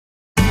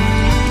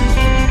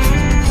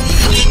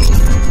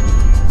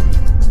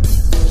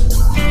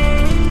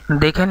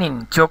দেখে নিন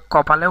চোখ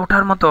কপালে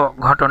ওঠার মতো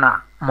ঘটনা।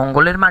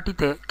 মঙ্গলের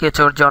মাটিতে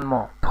কেঁচোর জন্ম,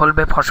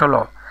 ফলবে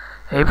ফসলও।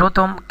 এই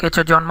প্রথম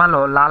কেঁচো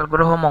জন্মালো লাল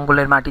গ্রহ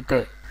মঙ্গলের মাটিতে।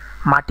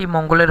 মাটি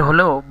মঙ্গলের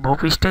হলেও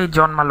ভূপৃষ্ঠেই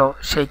জন্মালো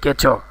সেই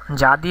কেঁচো,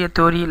 যা দিয়ে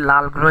তৈরি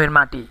লাল গ্রহের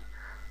মাটি।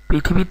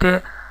 পৃথিবীতে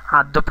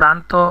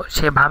আদ্যপ্রান্ত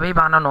সেভাবেই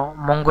বানানো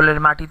মঙ্গলের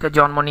মাটিতে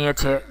জন্ম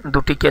নিয়েছে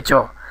দুটি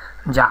কেঁচো,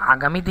 যা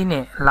আগামী দিনে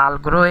লাল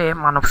গ্রহে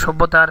মানব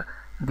সভ্যতার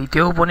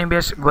দ্বিতীয়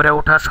উপনিবেশ গড়ে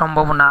ওঠার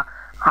সম্ভাবনা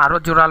আরও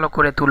জোরালো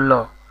করে তুলল।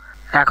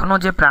 এখনও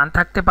যে প্রাণ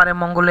থাকতে পারে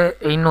মঙ্গলে,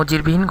 এই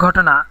নজিরবিহীন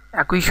ঘটনা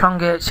একই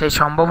সঙ্গে সেই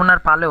সম্ভাবনার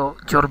পালেও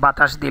জোর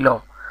বাতাস দিল।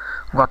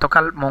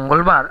 গতকাল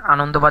মঙ্গলবার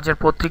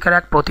আনন্দবাজার পত্রিকার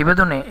এক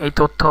প্রতিবেদনে এই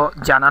তথ্য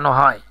জানানো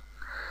হয়।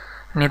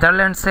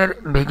 নেদারল্যান্ডসের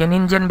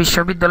ভেগেনিনজেন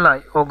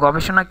বিশ্ববিদ্যালয় ও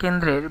গবেষণা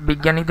কেন্দ্রের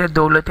বিজ্ঞানীদের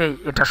দৌলতেই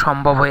এটা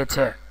সম্ভব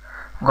হয়েছে।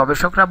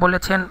 গবেষকরা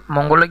বলেছেন,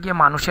 মঙ্গলে গিয়ে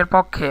মানুষের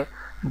পক্ষে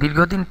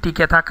দীর্ঘদিন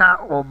টিকে থাকা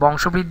ও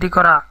বংশবৃদ্ধি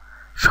করা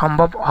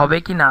সম্ভব হবে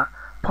কিনা,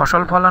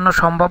 ফসল ফলানো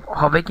সম্ভব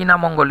হবে কিনা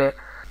মঙ্গলে,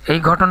 এই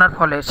ঘটনার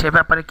ফলে সে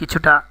ব্যাপারে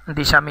কিছুটা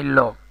দিশা মিলল।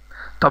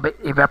 তবে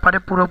এ ব্যাপারে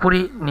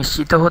পুরোপুরি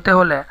নিশ্চিত হতে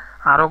হলে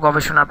আরও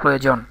গবেষণা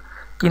প্রয়োজন।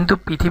 কিন্তু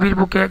পৃথিবীর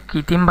বুকে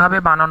কৃত্রিমভাবে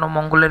বানানো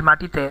মঙ্গলের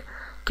মাটিতে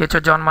কেঁচো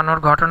জন্মানোর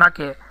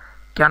ঘটনাকে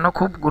কেন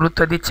খুব গুরুত্ব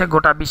দিচ্ছে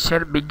গোটা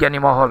বিশ্বের বিজ্ঞানী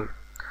মহল?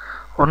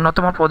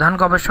 অন্যতম প্রধান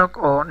গবেষক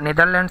ও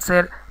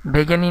নেদারল্যান্ডসের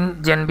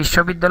ভেগেনিনজেন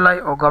বিশ্ববিদ্যালয়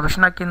ও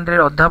গবেষণা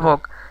কেন্দ্রের অধ্যাপক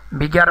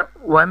ভিগার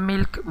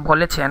ওয়ামমিল্ক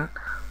বলেছেন,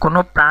 কোনো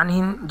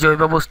প্রাণহীন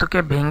জৈব বস্তুকে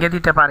ভেঙে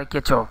দিতে পারে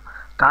কেঁচো।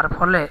 তার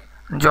ফলে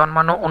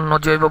জন্মানো অন্য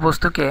জৈব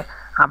বস্তুকে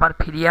আবার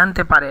ফিরিয়ে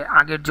আনতে পারে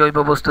আগের জৈব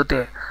বস্তুতে,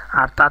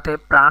 আর তাতে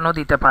প্রাণও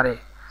দিতে পারে।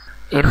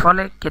 এর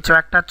ফলে কেঁচো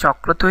একটা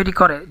চক্র তৈরি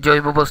করে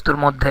জৈব বস্তুর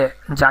মধ্যে,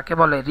 যাকে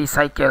বলে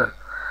রিসাইকেল।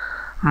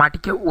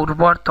 মাটিকে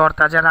উর্বর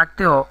তরতাজা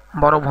রাখতেও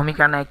বড়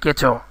ভূমিকা নেয়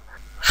কেঁচো,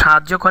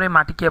 সাহায্য করে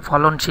মাটিকে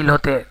ফলনশীল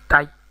হতে।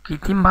 তাই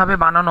কৃত্রিমভাবে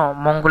বানানো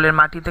মঙ্গলের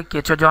মাটিতে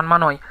কেঁচো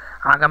জন্মানোয়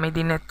আগামী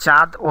দিনে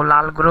চাঁদ ও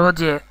লাল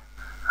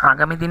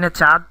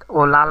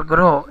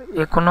গ্রহ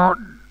কোনো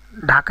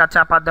ঢাকা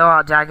চাপা দেওয়া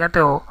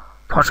জায়গাতেও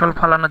ফসল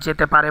ফলানো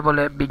যেতে পারে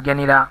বলে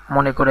বিজ্ঞানীরা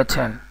মনে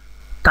করেছেন।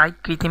 তাই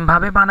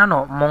কৃত্রিমভাবে বানানো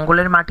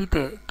মঙ্গলের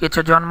মাটিতে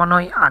কেঁচো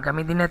জন্মানোয়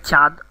আগামী দিনে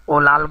চাঁদ ও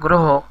লাল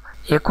গ্রহ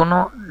কোনো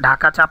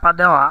ঢাকা চাপা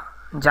দেওয়া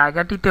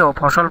জায়গাটিতেও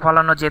ফসল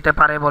ফলানো যেতে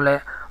পারে বলে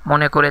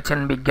মনে করেছেন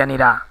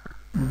বিজ্ঞানীরা।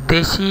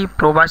 দেশি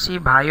প্রবাসী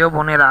ভাই ও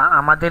বোনেরা,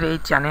 আমাদের এই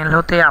চ্যানেল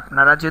হতে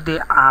আপনারা যদি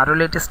আরও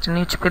লেটেস্ট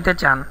নিউজ পেতে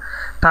চান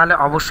তাহলে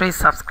অবশ্যই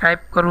সাবস্ক্রাইব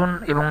করুন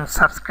এবং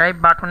সাবস্ক্রাইব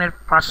বাটনের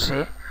পাশে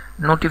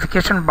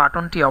নোটিফিকেশন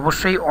বাটনটি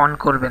অবশ্যই অন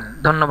করবেন।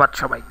 ধন্যবাদ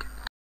সবাইকে।